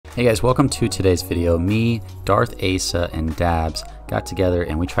Hey guys, welcome to today's video. Me, Darth, Aysa, and Dabz got together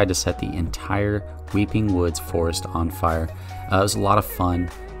and we tried to set the entire Weeping Woods forest on fire. It was a lot of fun.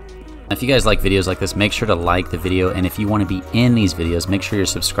 If you guys like videos like this, make sure to like the video, and if you want to be in these videos, make sure you're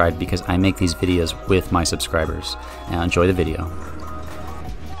subscribed because I make these videos with my subscribers. Now enjoy the video.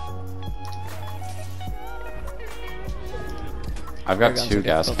 I've got 2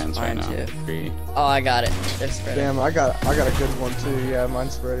 gas cans right now. 3. Oh, I got it. They're spreading. Damn, I got a good one too. Yeah,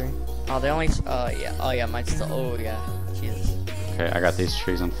 mine's spreading. Oh, they only. Yeah. Oh, yeah. Mine's still. Oh, yeah. Jesus. Okay, I got these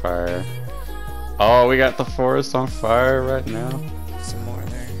trees on fire. Oh, we got the forest on fire right now. Some more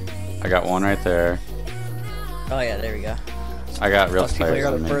there. I got one right there. Oh, yeah. There we go. I got real Most people players.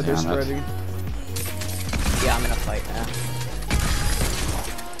 I got on it me, further damn it. spreading. Yeah, I'm in a fight now.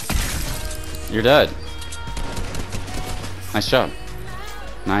 You're dead. Nice job.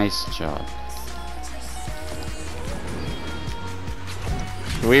 Nice job.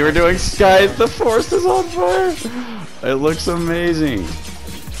 We were doing guys, the forest is on fire. It looks amazing.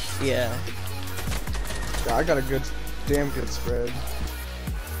 Yeah. Yeah, I got a good, damn good spread.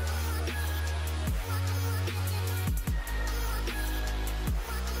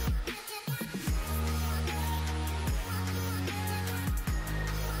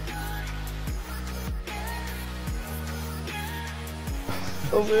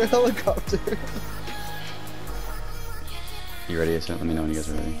 Over a helicopter. You ready, Aysa? Let me know when you guys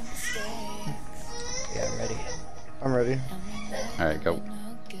are ready. Yeah, I'm ready. I'm ready. Alright, go.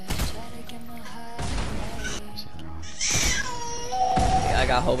 Yeah, I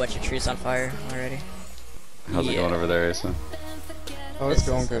got a whole bunch of trees on fire already. How's it going over there, Aysa? Oh, it's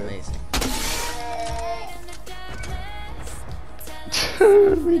going This is good. amazing.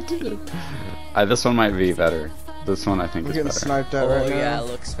 Dude, we did. This one might be better. This one I think I'm is getting better. sniped at Oh, right yeah. now. It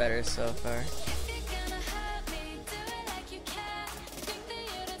looks better so far.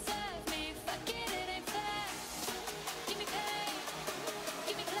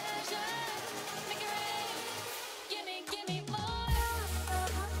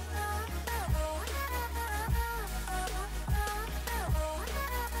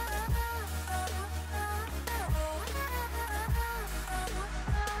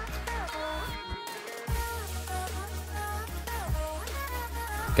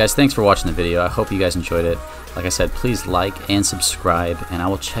 Guys, thanks for watching the video. I hope you guys enjoyed it. Like I said, please like and subscribe, and I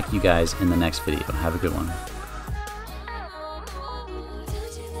will check you guys in the next video. Have a good one.